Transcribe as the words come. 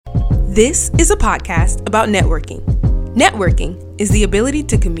This is a podcast about networking. Networking is the ability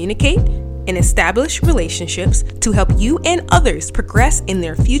to communicate and establish relationships to help you and others progress in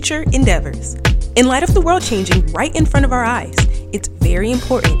their future endeavors. In light of the world changing right in front of our eyes, it's very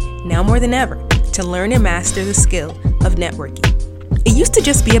important, now more than ever, to learn and master the skill of networking. It used to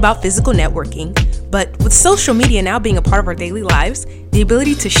just be about physical networking, but with social media now being a part of our daily lives, the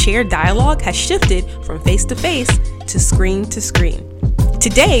ability to share dialogue has shifted from face to face to screen to screen.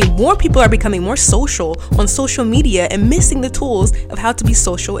 Today, more people are becoming more social on social media and missing the tools of how to be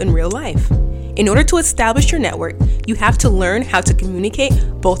social in real life. In order to establish your network, you have to learn how to communicate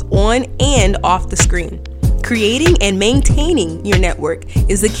both on and off the screen. Creating and maintaining your network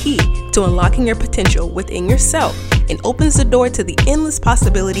is the key to unlocking your potential within yourself and opens the door to the endless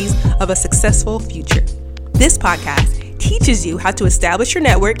possibilities of a successful future. This podcast teaches you how to establish your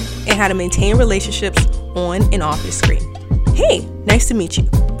network and how to maintain relationships on and off your screen. Hey, nice to meet you.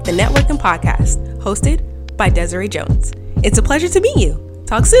 The Networking Podcast, hosted by Desiree Jones. It's a pleasure to meet you.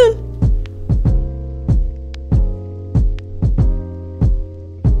 Talk soon.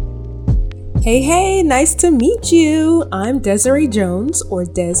 Hey, nice to meet you. I'm Desiree Jones, or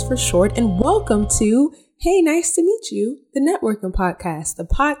Des for short, and welcome to Hey, nice to meet you, the Networking Podcast, the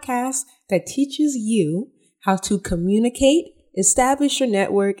podcast that teaches you how to communicate, establish your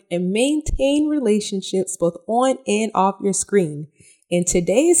network, and maintain relationships both on and off your screen. And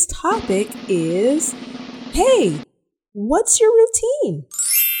today's topic is, hey, what's your routine?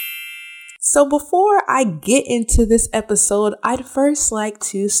 So before I get into this episode, I'd first like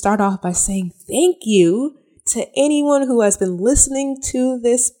to start off by saying thank you to anyone who has been listening to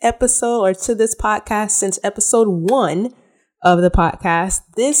this episode or to this podcast since episode 1 of the podcast.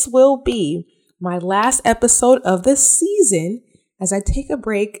 This will be my last episode of the season as I take a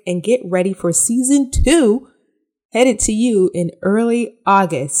break and get ready for season 2 headed to you in early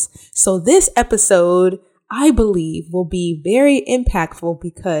August. So this episode, I believe, will be very impactful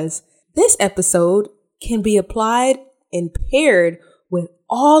because this episode can be applied and paired with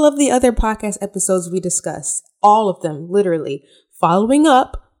all of the other podcast episodes we discuss. All of them, literally. Following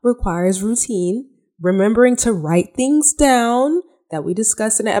up requires routine. Remembering to write things down that we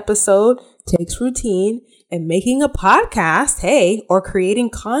discussed in an episode takes routine. And making a podcast, or creating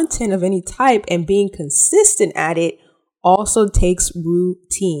content of any type and being consistent at it also takes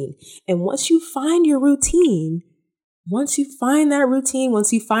routine. And once you find your routine, once you find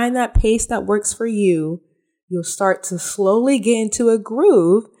that pace that works for you, you'll start to slowly get into a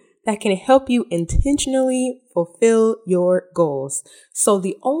groove that can help you intentionally fulfill your goals. So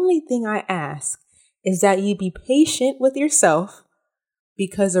the only thing I ask is that you be patient with yourself,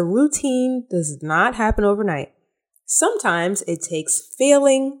 because a routine does not happen overnight. Sometimes it takes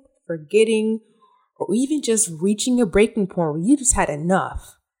failing, forgetting, or even just reaching a breaking point where you just had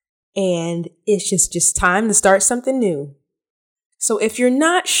enough. And it's just time to start something new. So if you're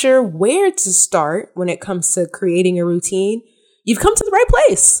not sure where to start when it comes to creating a routine, you've come to the right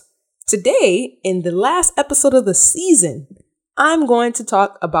place. Today, in the last episode of the season, I'm going to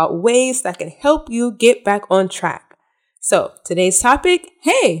talk about ways that can help you get back on track. So today's topic,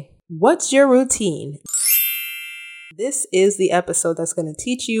 hey, what's your routine? This is the episode that's going to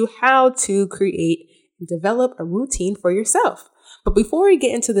teach you how to create and develop a routine for yourself. But before we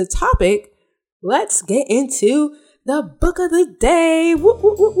get into the topic, let's get into the book of the day. Whoop,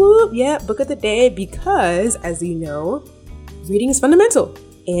 whoop, whoop, whoop. Yeah, book of the day, because as you know, reading is fundamental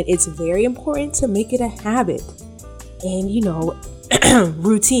and it's very important to make it a habit. And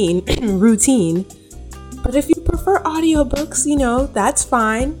routine. But if you prefer audiobooks, that's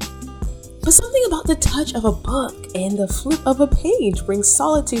fine. But something about the touch of a book and the flip of a page brings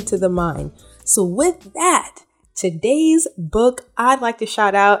solitude to the mind. So with that, today's book I'd like to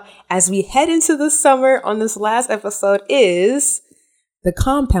shout out as we head into the summer on this last episode is The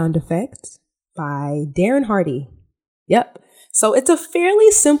Compound Effect by Darren Hardy. Yep. So it's a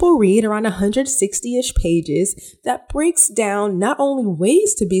fairly simple read, around 160-ish pages, that breaks down not only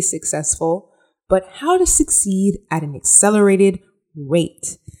ways to be successful, but how to succeed at an accelerated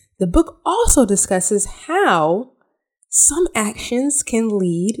rate. The book also discusses how some actions can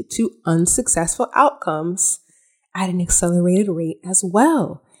lead to unsuccessful outcomes at an accelerated rate as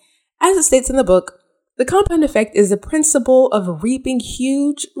well. As it states in the book, the compound effect is the principle of reaping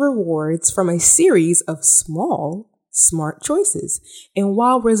huge rewards from a series of small, smart choices. And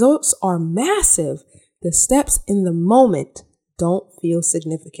while results are massive, the steps in the moment don't feel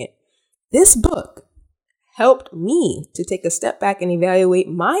significant. This book helped me to take a step back and evaluate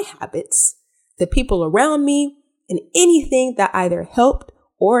my habits, the people around me, and anything that either helped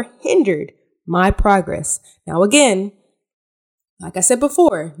or hindered my progress. Now, again, Like I said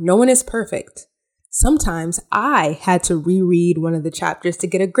before, no one is perfect. Sometimes I had to reread one of the chapters to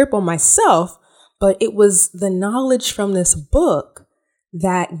get a grip on myself, but it was the knowledge from this book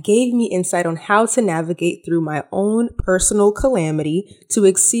that gave me insight on how to navigate through my own personal calamity to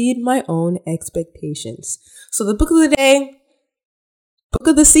exceed my own expectations. So the book of the day, book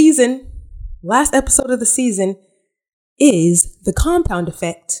of the season, last episode of the season is The Compound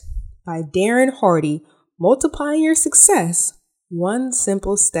Effect by Darren Hardy, multiplying your success one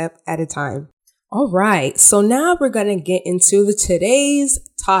simple step at a time. All right, so now we're going to get into today's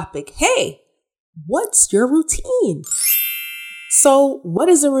topic. Hey, what's your routine? So what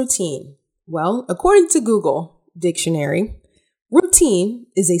is a routine? Well, according to Google Dictionary, routine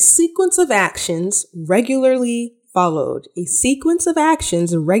is a sequence of actions regularly followed. A sequence of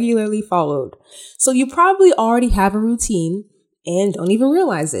actions regularly followed. So you probably already have a routine and don't even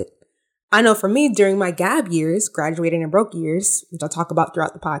realize it. I know for me, during my gap years, graduating and broke years, which I'll talk about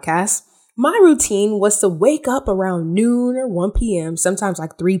throughout the podcast, my routine was to wake up around noon or 1 p.m., sometimes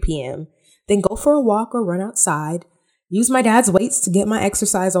like 3 p.m., then go for a walk or run outside, use my dad's weights to get my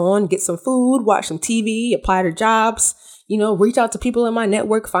exercise on, get some food, watch some TV, apply to jobs, reach out to people in my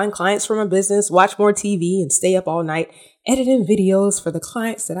network, find clients for my business, watch more TV, and stay up all night editing videos for the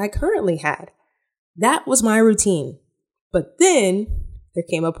clients that I currently had. That was my routine. But then there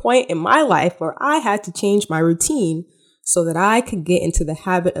came a point in my life where I had to change my routine so that I could get into the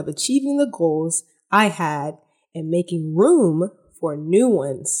habit of achieving the goals I had and making room for new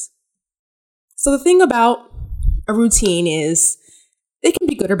ones. So the thing about a routine is it can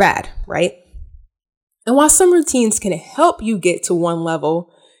be good or bad, right? And while some routines can help you get to one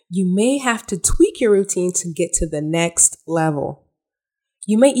level, you may have to tweak your routine to get to the next level.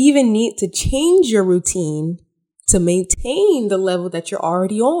 You may even need to change your routine to maintain the level that you're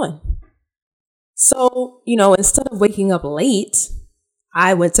already on. So, instead of waking up late,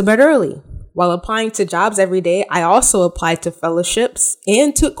 I went to bed early. While applying to jobs every day, I also applied to fellowships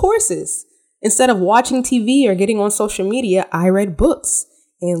and took courses. Instead of watching TV or getting on social media, I read books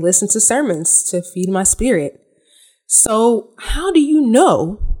and listened to sermons to feed my spirit. So how do you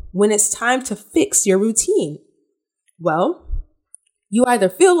know when it's time to fix your routine? Well, you either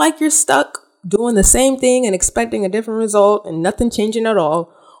feel like you're stuck doing the same thing and expecting a different result and nothing changing at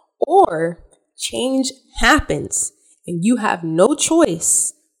all, or change happens and you have no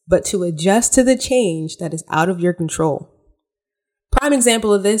choice but to adjust to the change that is out of your control. Prime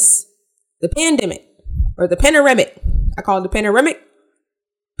example of this, the pandemic or the panoramic. I call it the panoramic.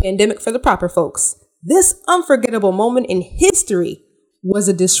 Pandemic for the proper folks. This unforgettable moment in history was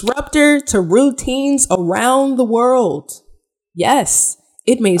a disruptor to routines around the world. Yes,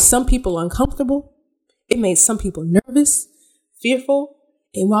 it made some people uncomfortable. It made some people nervous, fearful,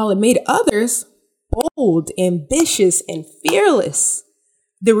 and while it made others bold, ambitious, and fearless,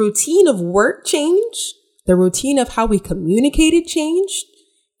 the routine of work changed. The routine of how we communicated changed.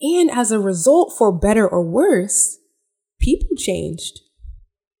 And as a result, for better or worse, people changed.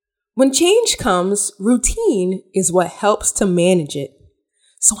 When change comes, routine is what helps to manage it.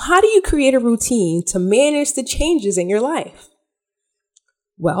 So how do you create a routine to manage the changes in your life?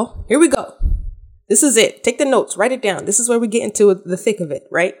 Well, here we go. This is it. Take the notes, write it down. This is where we get into the thick of it,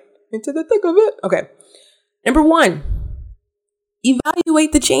 right? Into the thick of it. Okay. Number 1,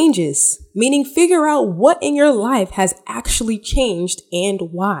 evaluate the changes, meaning figure out what in your life has actually changed and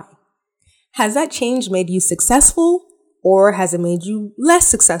why. Has that change made you successful or has it made you less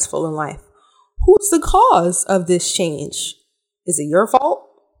successful in life? Who's the cause of this change? Is it your fault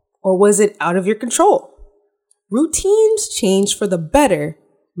or was it out of your control? Routines change for the better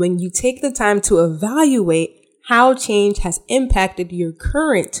when you take the time to evaluate how change has impacted your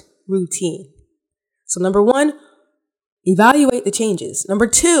current routine. So number 1, evaluate the changes. Number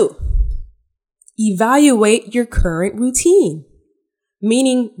 2, evaluate your current routine,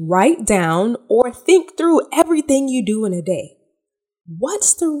 meaning write down or think through everything you do in a day.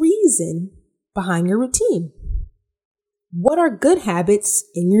 What's the reason behind your routine? What are good habits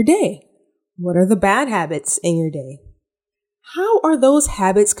in your day? What are the bad habits in your day? How are those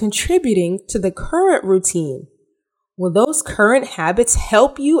habits contributing to the current routine? Will those current habits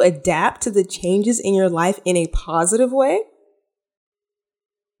help you adapt to the changes in your life in a positive way?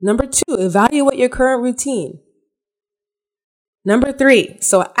 Number 2, evaluate your current routine. Number 3,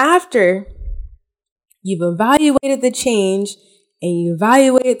 so after you've evaluated the change and you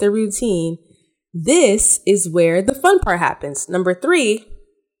evaluated the routine, this is where the fun part happens. Number 3,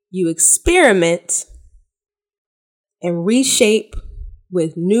 you experiment and reshape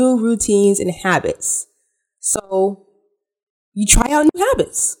with new routines and habits. So you try out new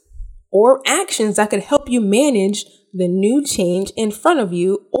habits or actions that could help you manage the new change in front of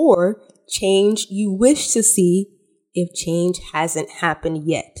you or change you wish to see if change hasn't happened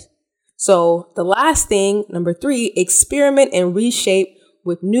yet. So the last thing, number 3, experiment and reshape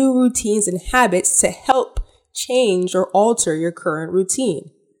with new routines and habits to help change or alter your current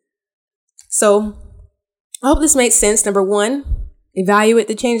routine. So I hope this makes sense. Number 1, evaluate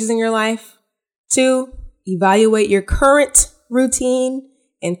the changes in your life. 2, evaluate your current routine.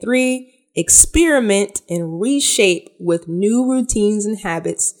 And 3, experiment and reshape with new routines and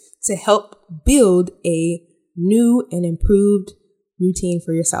habits to help build a new and improved routine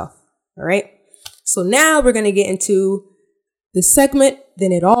for yourself. All right. So now we're going to get into the segment,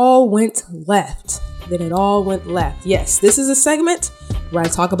 Then It All Went Left. Then it all went left. Yes, this is a segment where I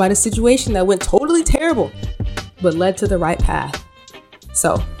talk about a situation that went totally terrible, but led to the right path.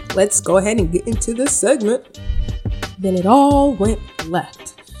 So let's go ahead and get into this segment. Then it all went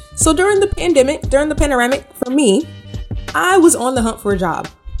left. So during the panoramic, for me, I was on the hunt for a job,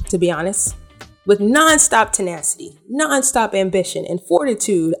 to be honest. With nonstop tenacity, nonstop ambition, and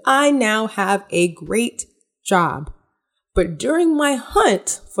fortitude, I now have a great job. But during my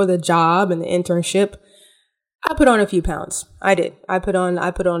hunt for the job and the internship, I put on a few pounds. I did. I put on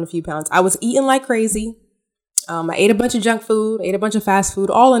a few pounds. I was eating like crazy. I ate a bunch of junk food, ate a bunch of fast food,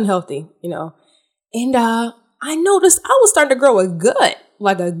 all unhealthy, And I noticed I was starting to grow a gut,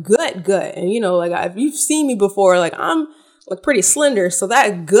 like a gut. And, if you've seen me before, I'm pretty slender. So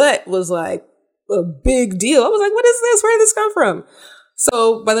that gut was like a big deal. I was like, what is this? Where did this come from?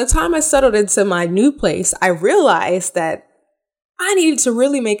 So by the time I settled into my new place, I realized that I needed to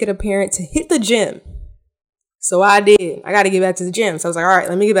really make it apparent to hit the gym. So I did. I got to get back to the gym. So I was like, all right,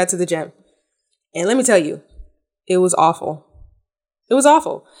 let me get back to the gym. And let me tell you, it was awful. It was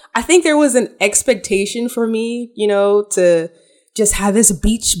awful. I think there was an expectation for me, to just have this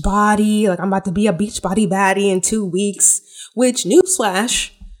beach body. Like I'm about to be a beach body baddie in 2 weeks, which newsflash,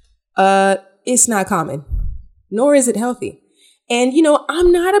 it's not common, nor is it healthy. And,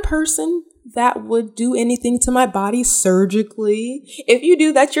 I'm not a person that would do anything to my body surgically. If you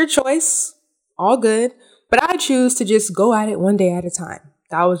do, that's your choice. All good. But I choose to just go at it one day at a time.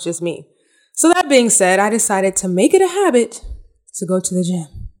 That was just me. So that being said, I decided to make it a habit to go to the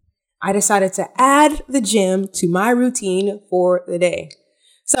gym. I decided to add the gym to my routine for the day.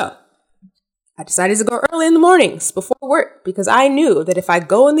 So I decided to go early in the mornings before work because I knew that if I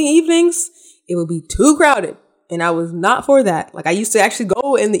go in the evenings, it would be too crowded. And I was not for that. I used to actually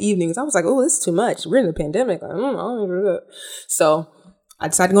go in the evenings. I was like, oh, this is too much. We're in the pandemic. I don't know. So I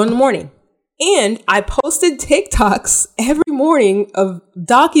decided to go in the morning. And I posted TikToks every morning of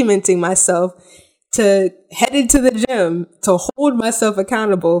documenting myself to head into the gym to hold myself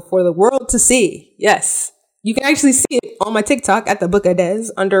accountable for the world to see. Yes, you can actually see it on my TikTok at the Book of Des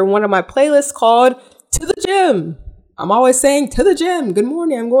under one of my playlists called To the Gym. I'm always saying to the gym. Good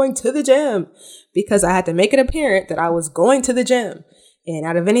morning. I'm going to the gym because I had to make it apparent that I was going to the gym. And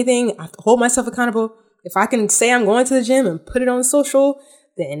out of anything, I have to hold myself accountable. If I can say I'm going to the gym and put it on social,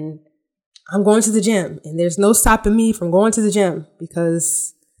 then I'm going to the gym. And there's no stopping me from going to the gym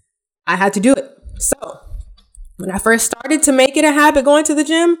because I had to do it. So when I first started to make it a habit going to the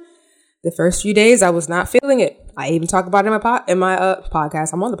gym, the first few days I was not feeling it. I even talk about it in my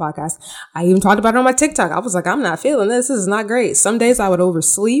podcast. I'm on the podcast. I even talked about it on my TikTok. I was like, I'm not feeling this. This is not great. Some days I would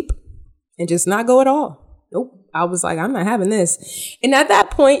oversleep and just not go at all. Nope. I was like, I'm not having this. And at that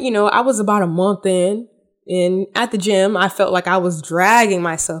point, I was about a month in. And at the gym, I felt like I was dragging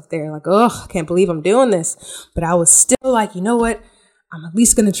myself there. Like, I can't believe I'm doing this. But I was still like, you know what? I'm at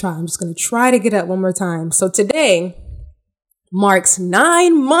least going to try. I'm just going to try to get up one more time. So today marks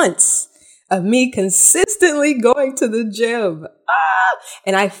 9 months of me consistently going to the gym.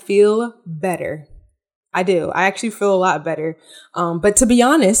 And I feel better. I do. I actually feel a lot better. But to be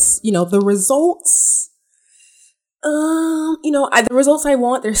honest, the results, the results I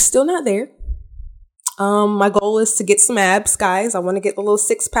want, they're still not there. My goal is to get some abs, guys. I want to get the little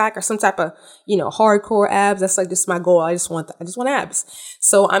 6-pack or some type of, hardcore abs. That's just my goal. I just want abs.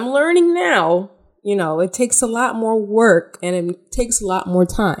 So I'm learning now, it takes a lot more work and it takes a lot more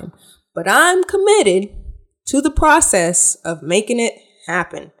time, but I'm committed to the process of making it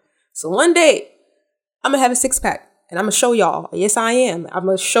happen. So one day I'm gonna have a 6-pack and I'm gonna show y'all. Yes, I am. I'm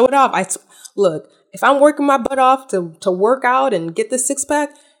gonna show it off. Look, if I'm working my butt off to work out and get the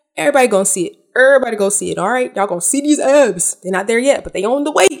 6-pack, everybody gonna see it. Everybody go see it. All right. Y'all gonna see these abs. They're not there yet, but they on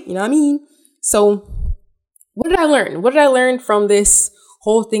the way. You know what I mean? So what did I learn? What did I learn from this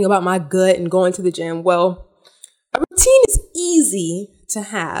whole thing about my gut and going to the gym? Well, a routine is easy to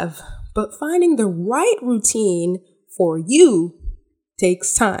have, but finding the right routine for you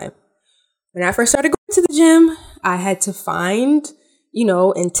takes time. When I first started going to the gym, I had to find,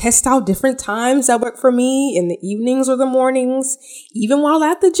 and test out different times that work for me in the evenings or the mornings. Even while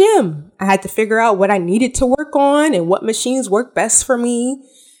at the gym, I had to figure out what I needed to work on and what machines work best for me.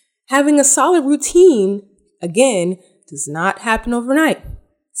 Having a solid routine, again, does not happen overnight.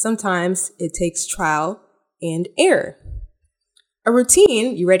 Sometimes it takes trial and error. A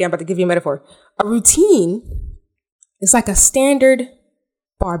routine, you ready? I'm about to give you a metaphor. A routine is like a standard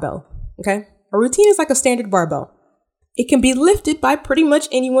barbell, okay? A routine is like a standard barbell. It can be lifted by pretty much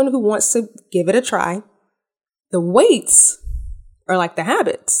anyone who wants to give it a try. The weights are like the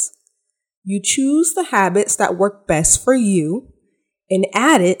habits. You choose the habits that work best for you and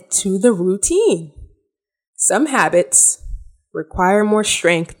add it to the routine. Some habits require more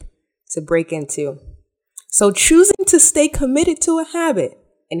strength to break into. So choosing to stay committed to a habit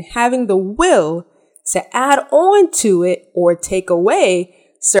and having the will to add on to it or take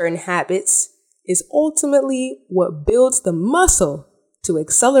away certain habits is ultimately what builds the muscle to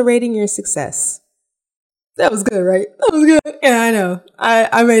accelerating your success. That was good, right? That was good. Yeah, I know.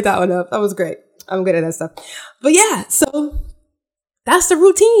 I made that one up. That was great. I'm good at that stuff. But yeah, so that's the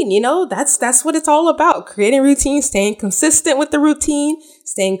routine, that's what it's all about. Creating routine, staying consistent with the routine,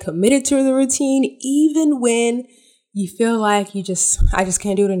 staying committed to the routine, even when you feel like I just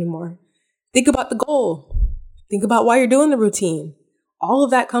can't do it anymore. Think about the goal. Think about why you're doing the routine. All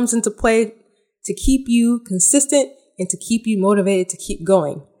of that comes into play to keep you consistent and to keep you motivated to keep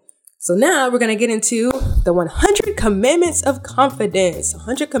going. So now we're going to get into the 100 Commandments of Confidence.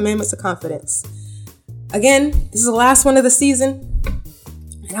 100 Commandments of Confidence. Again, this is the last one of the season.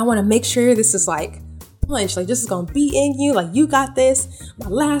 And I want to make sure this is like punch. Like this is going to be in you. Like you got this. My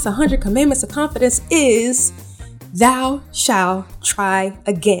last 100 Commandments of Confidence is thou shalt try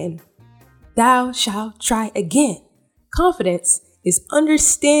again. Thou shalt try again. Confidence is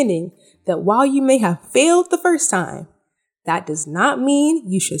understanding that while you may have failed the first time, that does not mean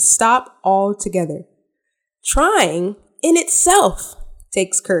you should stop altogether. Trying in itself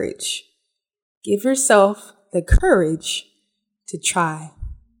takes courage. Give yourself the courage to try.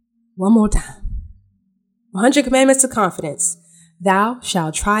 One more time. 100 Commandments of Confidence. Thou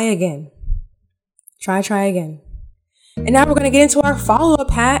shalt try again. Try again. And now we're going to get into our follow-up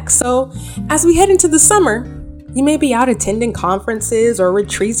hack. So as we head into the summer, you may be out attending conferences or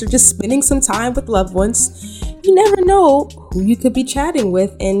retreats or just spending some time with loved ones. You never know who you could be chatting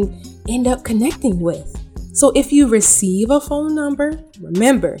with and end up connecting with. So if you receive a phone number,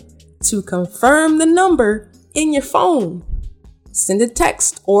 remember to confirm the number in your phone. Send a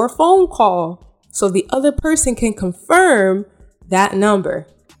text or a phone call so the other person can confirm that number.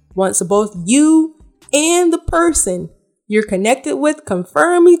 Once both you and the person you're connected with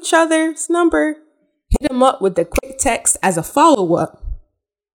confirm each other's number, hit them up with a quick text as a follow-up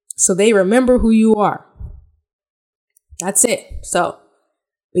so they remember who you are. That's it. So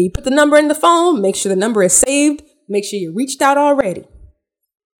when you put the number in the phone, make sure the number is saved. Make sure you reached out already.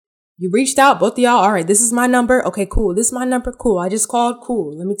 You reached out, both of y'all. All right, this is my number. Okay, cool. This is my number. Cool. I just called.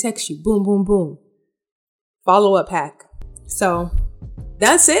 Cool. Let me text you. Boom, boom, boom. Follow-up hack. So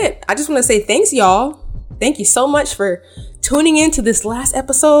that's it. I just want to say thanks, y'all. Thank you so much for tuning in to this last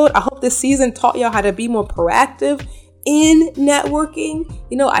episode. I hope this season taught y'all how to be more proactive in networking.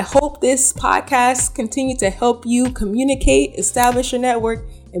 I hope this podcast continue to help you communicate, establish your network,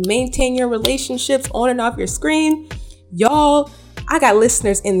 and maintain your relationships on and off your screen. Y'all, I got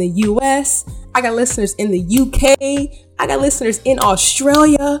listeners in the US. I got listeners in the UK. I got listeners in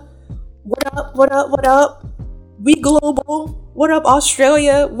Australia. What up? What up? What up? We global. What up,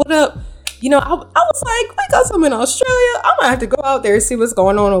 Australia? What up? I was like, I got some in Australia. I might have to go out there and see what's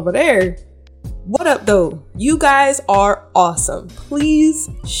going on over there. What up, though? You guys are awesome. Please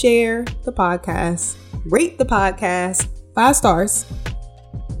share the podcast. Rate the podcast 5 stars.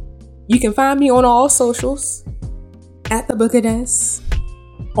 You can find me on all socials at The Book of Des.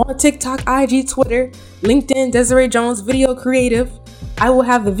 On TikTok, IG, Twitter, LinkedIn, Desiree Jones, Video Creative. I will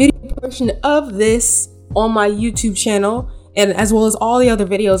have the video portion of this on my YouTube channel, and as well as all the other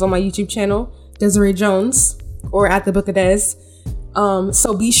videos on my YouTube channel, Desiree Jones, or at The Book of Des.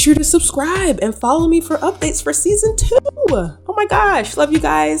 So be sure to subscribe and follow me for updates for season 2. Oh my gosh, love you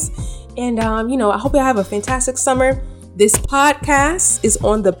guys. And, I hope you have a fantastic summer. This podcast is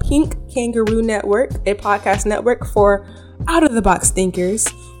on the Pink Kangaroo Network, a podcast network for out-of-the-box thinkers.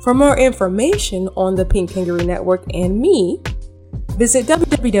 For more information on the Pink Kangaroo Network and me, visit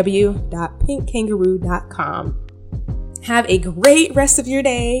www.pinkkangaroo.com. Have a great rest of your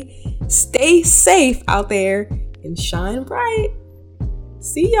day. Stay safe out there and shine bright.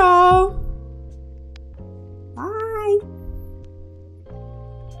 See y'all. Bye.